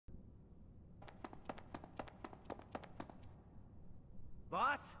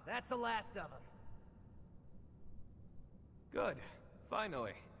Boss, that's the last of them. Good.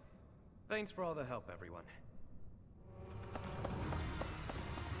 Finally. Thanks for all the help, everyone.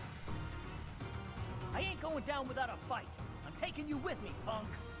 I ain't going down without a fight. I'm taking you with me, punk.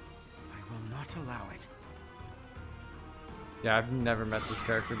 I will not allow it. Yeah, I've never met this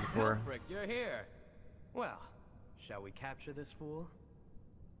character before. Alfric, you're here. Well, shall we capture this fool?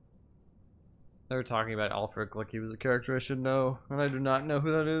 They were talking about Alfric like he was a character I should know, and I do not know who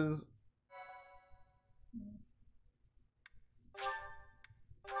that is.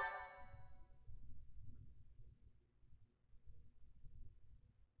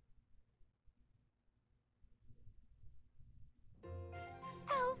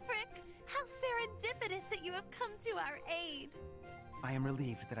 Alfric, how serendipitous that you have come to our aid. I am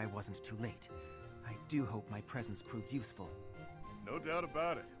relieved that I wasn't too late. I do hope my presence proved useful. No doubt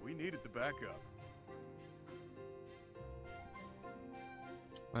about it. We needed the backup.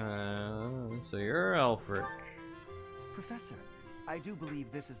 So you're Alfric. Professor, I do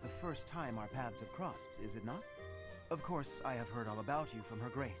believe this is the first time our paths have crossed, is it not? Of course, I have heard all about you from Her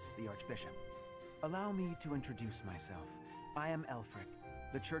Grace, the Archbishop. Allow me to introduce myself. I am Alfric.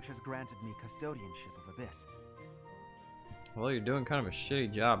 The Church has granted me custodianship of Abyss. Well, you're doing kind of a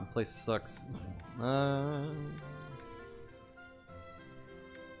shitty job. The place sucks.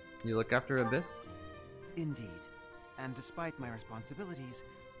 You look after Abyss? Indeed. And despite my responsibilities,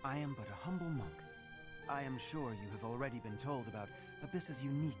 I am but a humble monk. I am sure you have already been told about Abyss's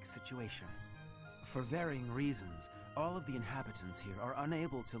unique situation. For varying reasons, all of the inhabitants here are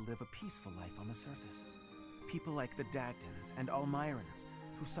unable to live a peaceful life on the surface. People like the Dagtons and Almirans,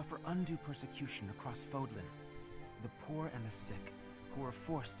 who suffer undue persecution across Fodlan. The poor and the sick, who are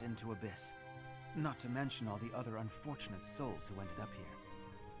forced into Abyss. Not to mention all the other unfortunate souls who ended up here.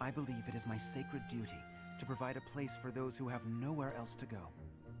 I believe it is my sacred duty to provide a place for those who have nowhere else to go.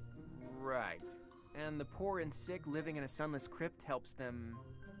 Right. And the poor and sick living in a sunless crypt helps them...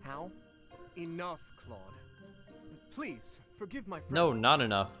 how? Enough, Claude. Please, forgive my friend. No, not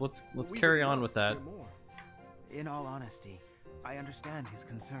enough. Let's carry on with that. In all honesty, I understand his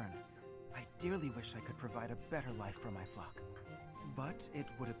concern. I dearly wish I could provide a better life for my flock. But it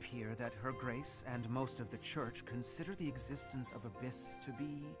would appear that Her Grace and most of the Church consider the existence of Abyss to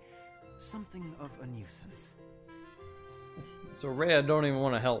be something of a nuisance. So Rhea don't even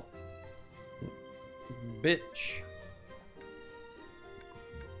want to help. Bitch.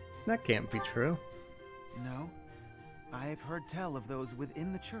 That can't be true. No. I've heard tell of those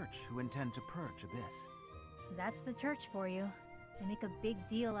within the Church who intend to purge Abyss. That's the Church for you. They make a big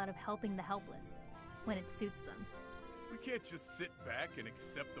deal out of helping the helpless, when it suits them. We can't just sit back and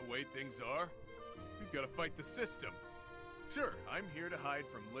accept the way things are. We've got to fight the system. Sure, I'm here to hide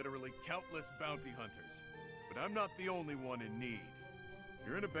from literally countless bounty hunters, but I'm not the only one in need.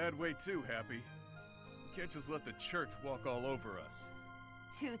 You're in a bad way too, Happy. You can't just let the Church walk all over us.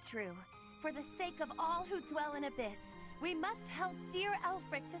 Too true. For the sake of all who dwell in Abyss, we must help dear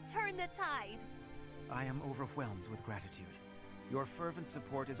Alfric to turn the tide. I am overwhelmed with gratitude. Your fervent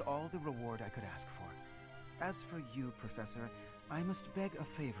support is all the reward I could ask for. As for you, Professor, I must beg a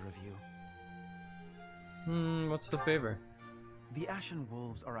favor of you. What's the favor? The Ashen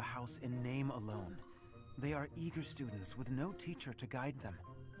Wolves are a house in name alone. They are eager students with no teacher to guide them.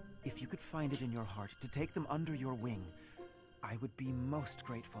 If you could find it in your heart to take them under your wing, I would be most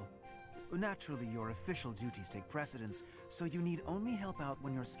grateful. Naturally, your official duties take precedence, so you need only help out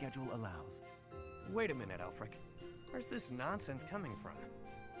when your schedule allows. Wait a minute, Alfric. Where's this nonsense coming from?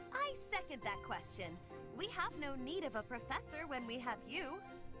 I second that question. We have no need of a professor when we have you.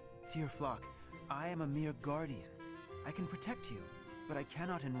 Dear flock, I am a mere guardian. I can protect you, but I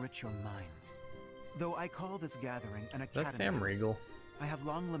cannot enrich your minds. Though I call this gathering an Is that academy Sam house, Riegel? I have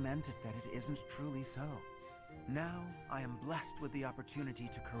long lamented that it isn't truly so. Now, I am blessed with the opportunity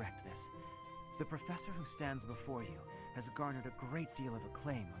to correct this. The professor who stands before you has garnered a great deal of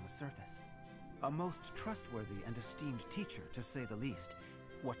acclaim on the surface. A most trustworthy and esteemed teacher, to say the least.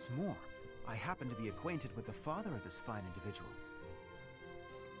 What's more, I happen to be acquainted with the father of this fine individual.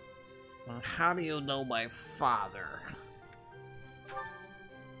 How do you know my father?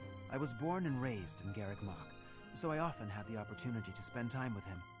 I was born and raised in Garrick Mach, so I often had the opportunity to spend time with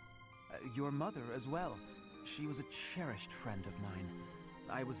him. Your mother as well. She was a cherished friend of mine.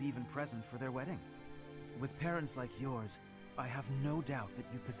 I was even present for their wedding. With parents like yours, I have no doubt that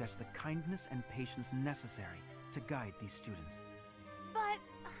you possess the kindness and patience necessary to guide these students. But...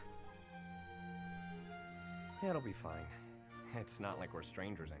 It'll be fine. It's not like we're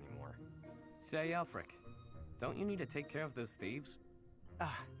strangers anymore. Say, Alfric, don't you need to take care of those thieves?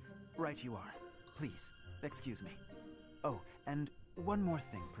 Ah, right you are. Please, excuse me. Oh, and One more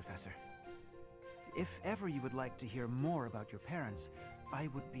thing, Professor. If ever you would like to hear more about your parents, I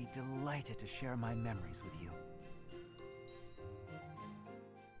would be delighted to share my memories with you.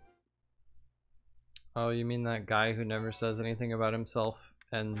 Oh, you mean that guy who never says anything about himself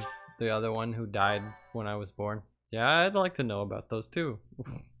and the other one who died when I was born? Yeah, I'd like to know about those too.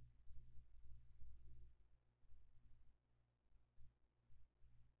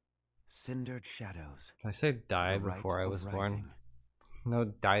 Cindered shadows. I say died The rite before I of was born. rising. No,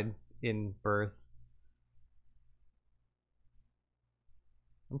 died in birth.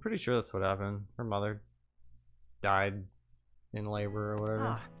 I'm pretty sure that's what happened. Her mother died in labor or whatever.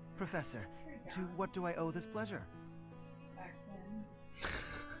 Ah, Professor, to what do I owe this pleasure?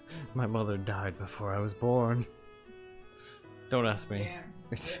 My mother died before I was born. Don't ask me.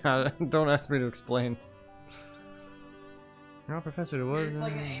 Don't ask me to explain. No, Professor, what? It's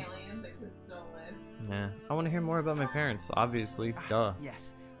like an alien that could still live. Yeah, I want to hear more about my parents. Obviously, duh.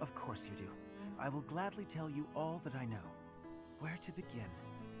 Yes, of course you do. I will gladly tell you all that I know. Where to begin?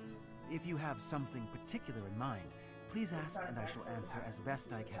 If you have something particular in mind, please ask and I shall answer as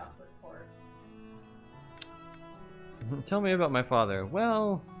best I can. Tell me about my father.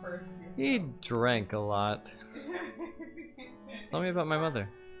 Well, he drank a lot. Tell me about my mother.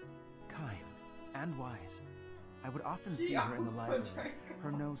 Kind and wise. I would often see her in the library,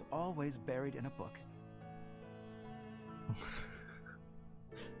 her nose always buried in a book.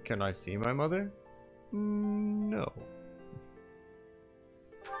 Can I see my mother? No.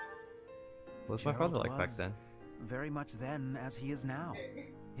 What's my father like back then? Very much then as he is now.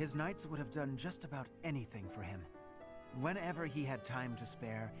 His knights would have done just about anything for him. Whenever he had time to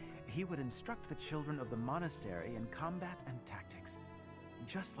spare, he would instruct the children of the monastery in combat and tactics.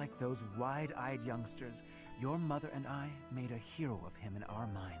 Just like those wide-eyed youngsters, your mother and I made a hero of him in our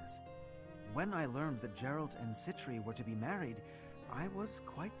minds. When I learned that Geralt and Citri were to be married, I was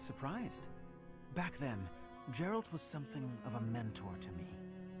quite surprised. Back then, Geralt was something of a mentor to me.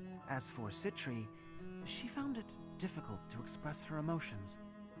 As for Citri, she found it difficult to express her emotions.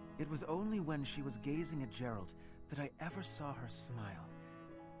 It was only when she was gazing at Geralt that I ever saw her smile.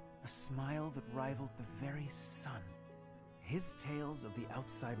 A smile that rivaled the very sun. His tales of the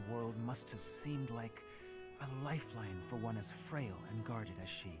outside world must have seemed like a lifeline for one as frail and guarded as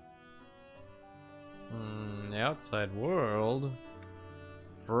she. The outside world?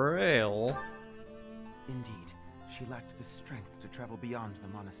 Frail? Indeed, she lacked the strength to travel beyond the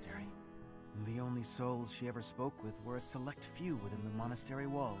monastery. The only souls she ever spoke with were a select few within the monastery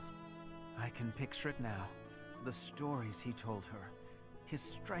walls. I can picture it now. The stories he told her, his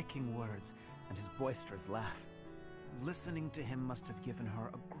striking words, and his boisterous laugh. Listening to him must have given her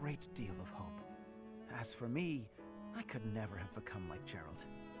a great deal of hope. As for me, I could never have become like Geralt,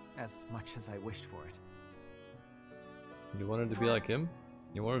 as much as I wished for it. You wanted to be like him?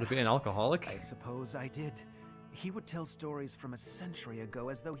 You wanted to be an alcoholic? I suppose I did. He would tell stories from a century ago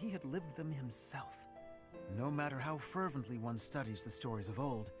as though he had lived them himself. No matter how fervently one studies the stories of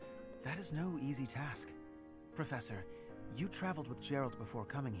old, that is no easy task. Professor, you traveled with Geralt before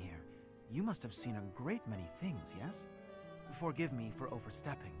coming here. You must have seen a great many things, yes? Forgive me for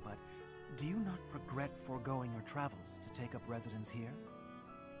overstepping, but do you not regret foregoing your travels to take up residence here?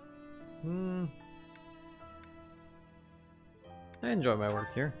 I enjoy my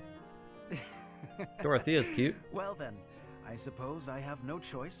work here. Dorothea's cute. Well then, I suppose I have no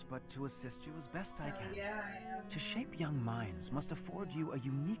choice but to assist you as best I can. Yeah, I am. To shape young minds must afford you a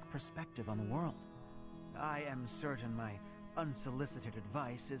unique perspective on the world. I am certain my unsolicited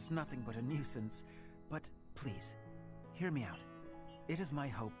advice is nothing but a nuisance, but please, hear me out. It is my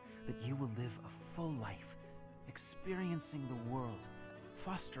hope that you will live a full life, experiencing the world,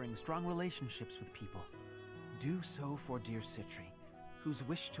 fostering strong relationships with people. Do so for dear Citri, whose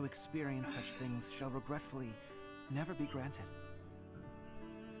wish to experience such things shall regretfully never be granted.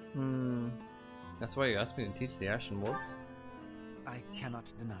 That's why you asked me to teach the Ashen Wolves? I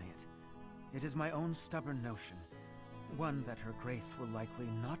cannot deny it. It is my own stubborn notion, one that Her Grace will likely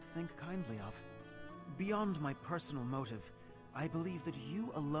not think kindly of. Beyond my personal motive, I believe that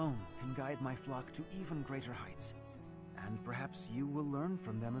you alone can guide my flock to even greater heights, and perhaps you will learn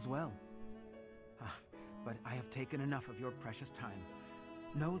from them as well. But I have taken enough of your precious time.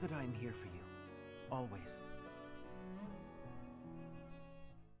 Know that I am here for you, always.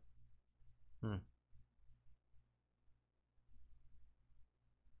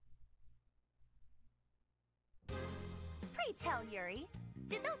 Pray tell, Yuri,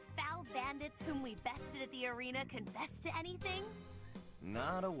 did those foul bandits whom we bested at the arena confess to anything?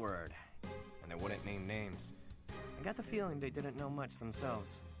 Not a word. And they wouldn't name names. I got the feeling they didn't know much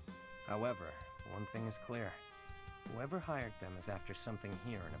themselves. However, one thing is clear. Whoever hired them is after something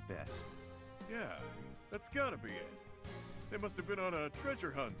here in Abyss. Yeah, that's gotta be it. They must have been on a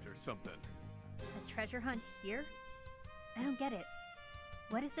treasure hunt or something. A treasure hunt here? I don't get it.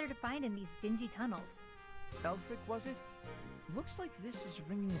 What is there to find in these dingy tunnels? Elfric, was it? Looks like this is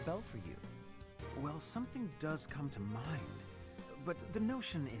ringing a bell for you. Well, something does come to mind, but the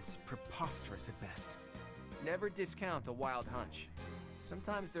notion is preposterous at best. Never discount a wild hunch.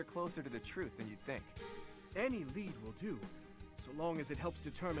 Sometimes they're closer to the truth than you'd think. Any lead will do, so long as it helps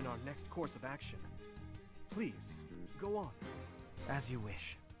determine our next course of action. Please, go on. As you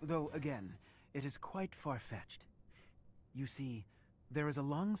wish, though again, it is quite far-fetched. You see, there is a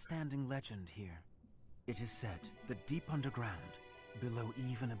long-standing legend here. It is said that deep underground, below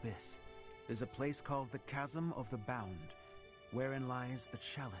even Abyss, is a place called the Chasm of the Bound, wherein lies the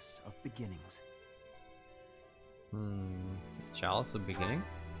Chalice of Beginnings. Chalice of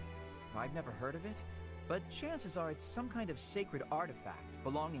Beginnings? I've never heard of it, but chances are it's some kind of sacred artifact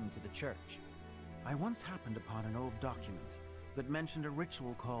belonging to the church. I once happened upon an old document that mentioned a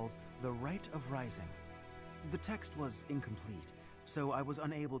ritual called the Rite of Rising. The text was incomplete, so I was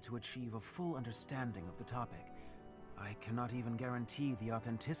unable to achieve a full understanding of the topic. I cannot even guarantee the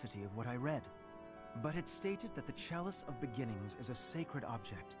authenticity of what I read. But it stated that the Chalice of Beginnings is a sacred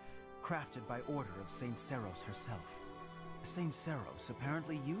object, crafted by order of Saint Seros herself. Saint Seros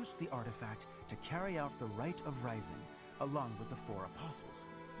apparently used the artifact to carry out the Rite of Rising, along with the 4 apostles.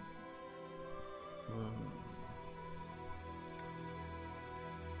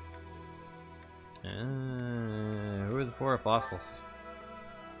 Who are the 4 apostles?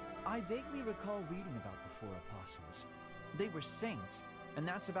 I vaguely recall reading about the 4 apostles. They were saints, and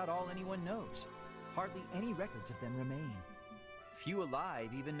that's about all anyone knows. Hardly any records of them remain. Few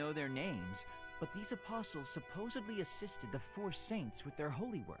alive even know their names, but these apostles supposedly assisted the 4 saints with their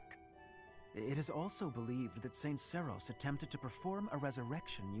holy work. It is also believed that Saint Seros attempted to perform a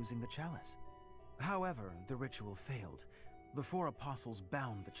resurrection using the chalice. However, the ritual failed. The 4 apostles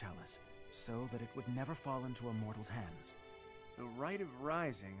bound the chalice, so that it would never fall into a mortal's hands. The Rite of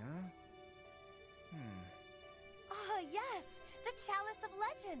Rising, huh? Ah, yes! The Chalice of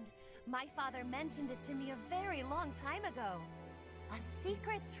Legend! My father mentioned it to me a very long time ago. A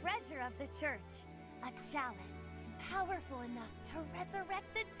secret treasure of the church. A chalice, powerful enough to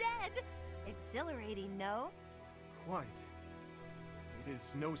resurrect the dead. Exhilarating, no? Quite. It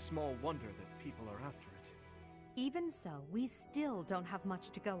is no small wonder that people are after it. Even so, we still don't have much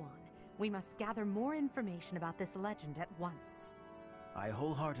to go on. We must gather more information about this legend at once. I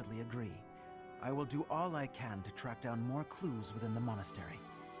wholeheartedly agree. I will do all I can to track down more clues within the monastery.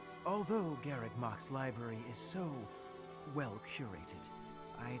 Although Garrett Mock's library is so well curated,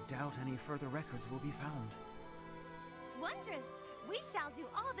 I doubt any further records will be found. Wondrous! We shall do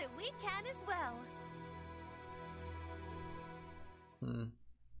all that we can as well.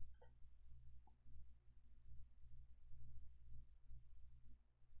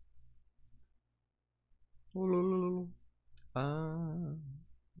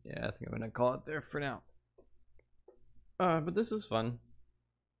 Yeah, I think I'm gonna call it there for now. But this is fun.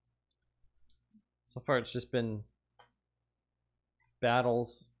 So far it's just been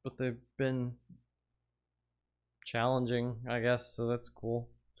battles, but they've been challenging, I guess, so that's cool.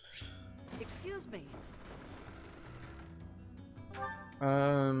 Excuse me.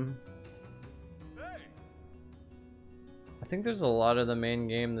 I think there's a lot of the main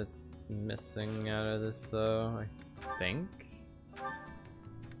game that's missing out of this, though, I think.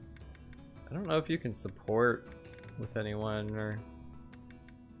 I don't know if you can support with anyone, or...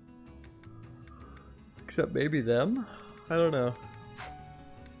 except maybe them? I don't know.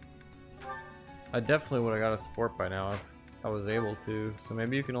 I definitely would have got a support by now if I was able to, so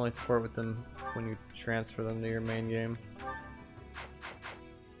maybe you can only support with them when you transfer them to your main game.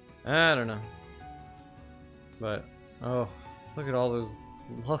 I don't know. But, oh, look at all those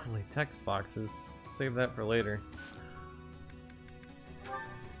lovely text boxes. Save that for later.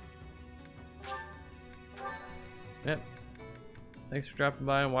 Yep. Thanks for dropping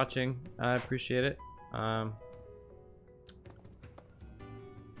by and watching. I appreciate it.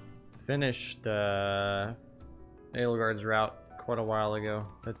 Finished Edelgard's route quite a while ago.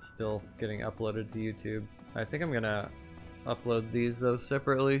 It's still getting uploaded to YouTube. I think I'm gonna upload these though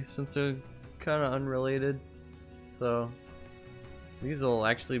separately since they're kind of unrelated. So these will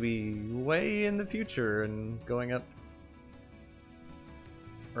actually be way in the future and going up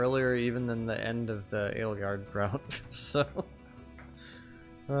earlier even than the end of the Edelgard route. So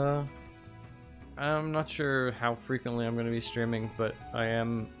I'm not sure how frequently I'm going to be streaming, but I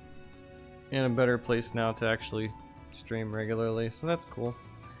am in a better place now to actually stream regularly, so that's cool.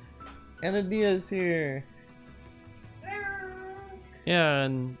 And Adia's here! Yeah,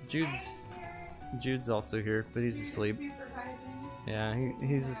 and Jude's also here, but he's asleep. Yeah,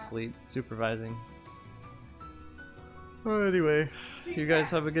 he's asleep, supervising. Well, anyway, you guys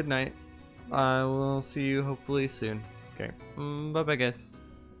have a good night. I will see you hopefully soon. Okay, bye bye guys.